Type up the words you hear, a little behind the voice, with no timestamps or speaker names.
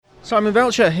Simon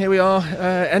Belcher, here we are,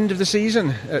 end of the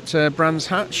season at Brands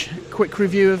Hatch. Quick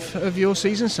review of your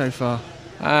season so far.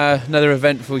 Another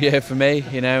eventful year for me,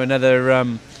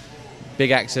 another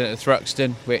big accident at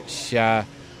Thruxton, which, we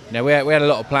had a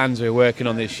lot of plans we were working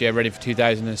on this year, ready for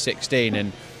 2016,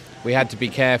 and we had to be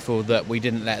careful that we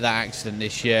didn't let that accident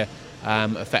this year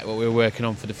affect what we were working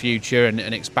on for the future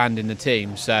and expanding the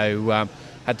team. So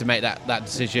had to make that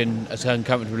decision, as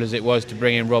uncomfortable as it was, to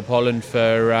bring in Rob Holland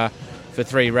for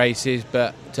 3 races,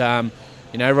 but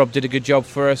Rob did a good job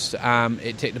for us.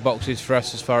 It ticked the boxes for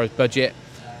us as far as budget,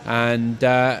 and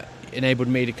enabled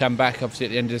me to come back obviously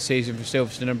at the end of the season for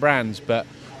Silverstone and Brands. But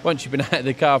once you've been out of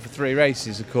the car for 3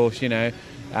 races, of course, it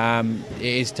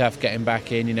is tough getting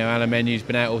back in. Alan Menu's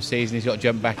been out all season, he's got to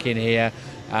jump back in here.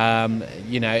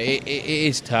 It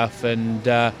is tough, and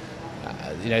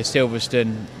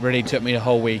Silverstone really took me the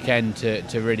whole weekend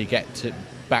to really get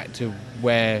back to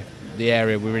where the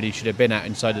area we really should have been at,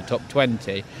 inside the top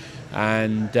 20,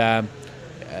 and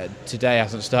today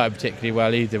hasn't started particularly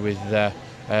well either, with a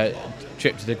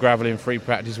trip to the gravel in free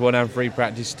practice 1 and free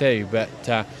practice 2, but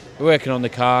we're working on the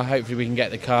car. Hopefully we can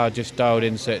get the car just dialed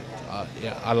in so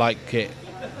I like it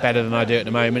better than I do at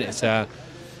the moment. It's a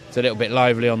little bit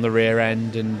lively on the rear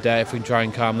end, and if we can try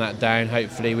and calm that down,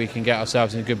 hopefully we can get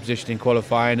ourselves in a good position in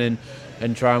qualifying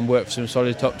and try and work for some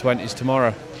solid top 20s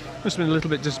tomorrow. Must have been a little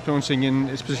bit disappointing,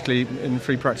 particularly in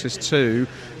free practice 2.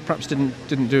 Perhaps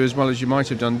didn't do as well as you might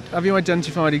have done. Have you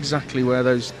identified exactly where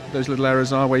those little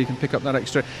errors are, where you can pick up that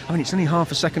extra? I mean, it's only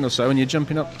half a second or so, and you're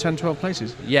jumping up 10, 12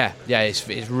 places. Yeah, it's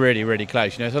really, really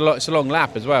close. It's a long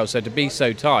lap as well, so to be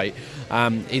so tight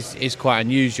is quite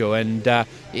unusual, and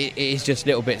it is just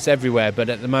little bits everywhere. But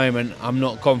at the moment, I'm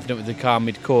not confident with the car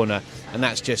mid-corner, and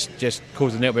that's just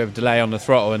causing a little bit of delay on the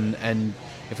throttle. And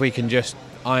if we can just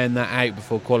iron that out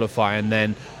before qualifying,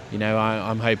 then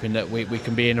I'm hoping that we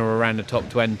can be in or around the top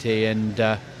 20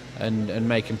 and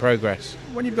making progress.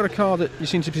 When you've got a car that you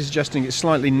seem to be suggesting it's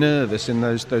slightly nervous in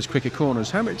those quicker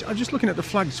corners, how much? I'm just looking at the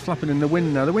flags flapping in the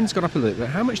wind now. The wind's got up a little bit.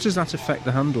 How much does that affect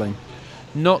the handling?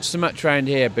 Not so much around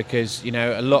here, because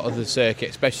a lot of the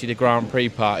circuit, especially the Grand Prix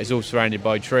part, is all surrounded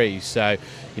by trees. So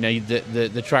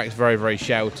the track's very, very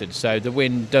sheltered. So the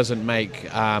wind doesn't make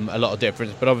a lot of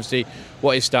difference. But obviously,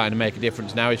 what is starting to make a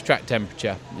difference now is track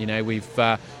temperature.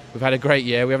 We've had a great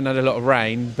year. We haven't had a lot of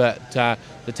rain, but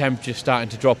the temperature's starting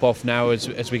to drop off now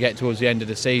as we get towards the end of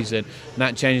the season, and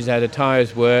that changes how the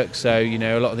tyres work. So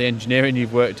a lot of the engineering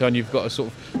you've worked on, you've got to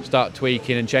sort of start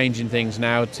tweaking and changing things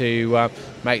now to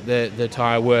make the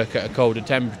tyre work at a colder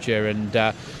temperature. And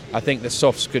I think the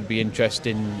softs could be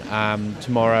interesting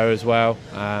tomorrow as well.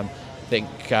 I think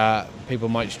people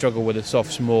might struggle with the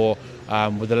softs more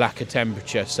with the lack of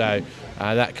temperature, so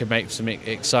that could make some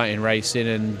exciting racing.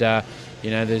 And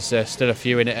there's still a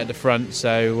few in it at the front,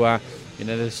 so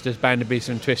there's bound to be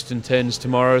some twists and turns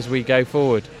tomorrow as we go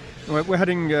forward. We're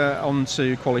heading on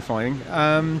to qualifying.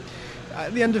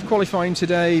 At the end of qualifying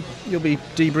today, you'll be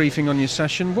debriefing on your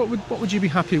session. What would you be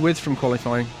happy with from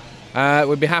qualifying?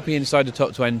 We'd be happy inside the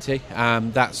top 20.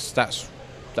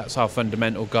 That's our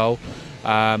fundamental goal.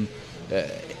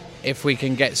 If we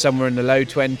can get somewhere in the low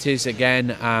 20s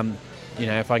again,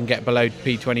 if I can get below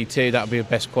P22, that would be the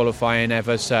best qualifying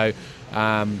ever. So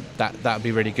that would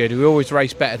be really good. We always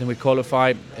race better than we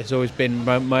qualify. It's always been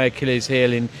my Achilles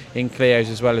heel in Clios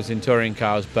as well as in touring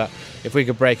cars. But if we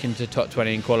could break into top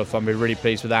 20 and qualify, I'd be really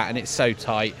pleased with that. And it's so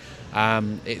tight.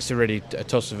 It's a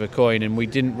toss of a coin. And we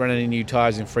didn't run any new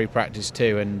tyres in free practice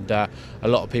too, and a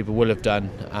lot of people will have done.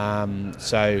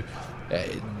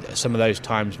 Some of those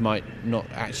times might not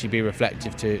actually be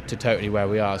reflective to totally where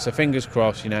we are. So fingers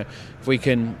crossed, if we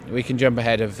can jump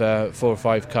ahead of 4 or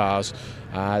 5 cars,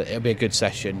 it'll be a good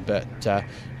session. But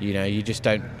you just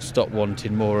don't stop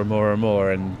wanting more and more and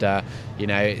more. And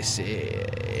it's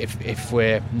if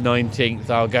we're 19th,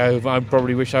 I'll go. I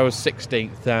probably wish I was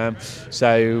 16th.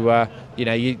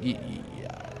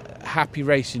 Happy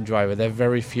racing driver, they're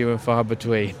very few and far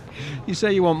between. You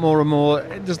say you want more and more.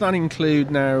 Does that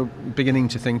include now beginning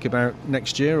to think about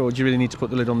next year, or do you really need to put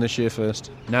the lid on this year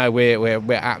first? No, we're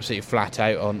absolutely flat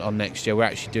out on next year. We're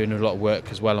actually doing a lot of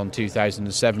work as well on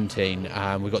 2017.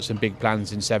 We've got some big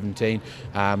plans in 17.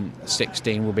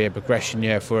 16 will be a progression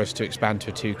year for us to expand to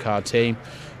a 2-car team,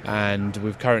 and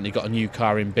we've currently got a new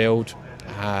car in build,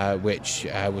 which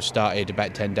was started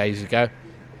about 10 days ago.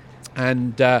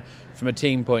 And from a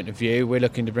team point of view, we're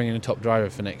looking to bring in a top driver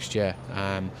for next year.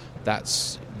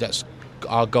 That's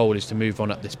our goal, is to move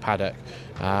on up this paddock.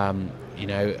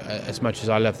 as much as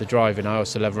I love the driving, I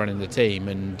also love running the team,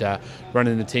 and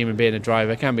running the team and being a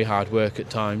driver can be hard work at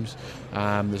times.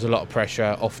 There's a lot of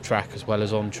pressure off track as well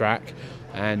as on track,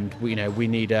 and we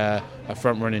need a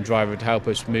front running driver to help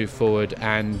us move forward.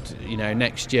 And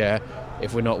next year,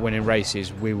 if we're not winning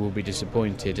races, we will be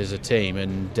disappointed as a team.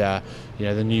 And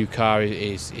the new car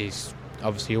is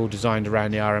obviously all designed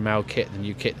around the RML kit, the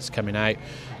new kit that's coming out,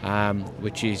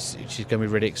 which is going to be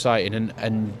really exciting.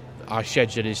 And our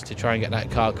schedule is to try and get that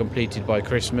car completed by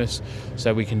Christmas,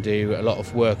 so we can do a lot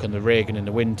of work on the rig and in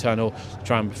the wind tunnel,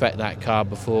 try and perfect that car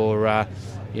before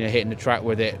hitting the track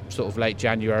with it sort of late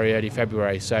January, early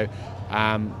February. So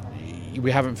we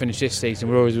haven't finished this season.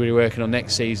 We're always really working on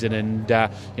next season, and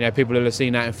people will have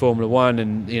seen that in Formula One,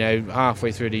 and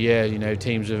halfway through the year,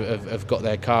 teams have got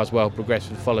their cars well progressed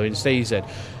for the following season.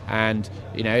 And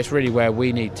it's really where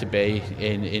we need to be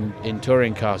in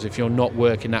touring cars. If you're not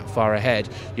working that far ahead,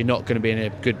 you're not going to be in a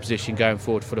good position going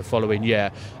forward for the following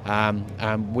year.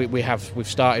 We've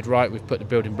started right. We've put the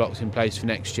building blocks in place for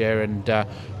next year, and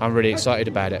I'm really excited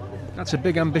about it. That's a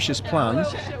big, ambitious plan.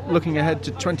 Looking ahead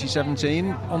to 2017,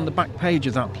 on the back page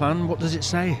of that plan, what does it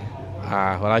say?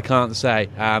 Well, I can't say.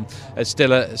 There's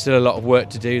still a lot of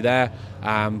work to do there,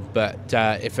 but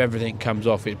if everything comes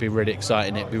off, it'd be really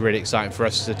exciting. It'd be really exciting for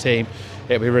us as a team.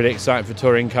 It'd be really exciting for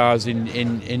touring cars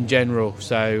in general.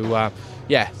 So,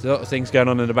 there's a lot of things going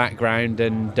on in the background,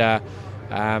 and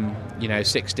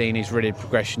 16 is really a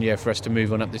progression year for us to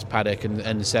move on up this paddock,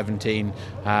 and 17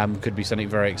 could be something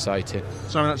very exciting.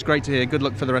 Simon, that's great to hear. Good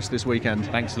luck for the rest of this weekend.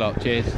 Thanks a lot. Cheers.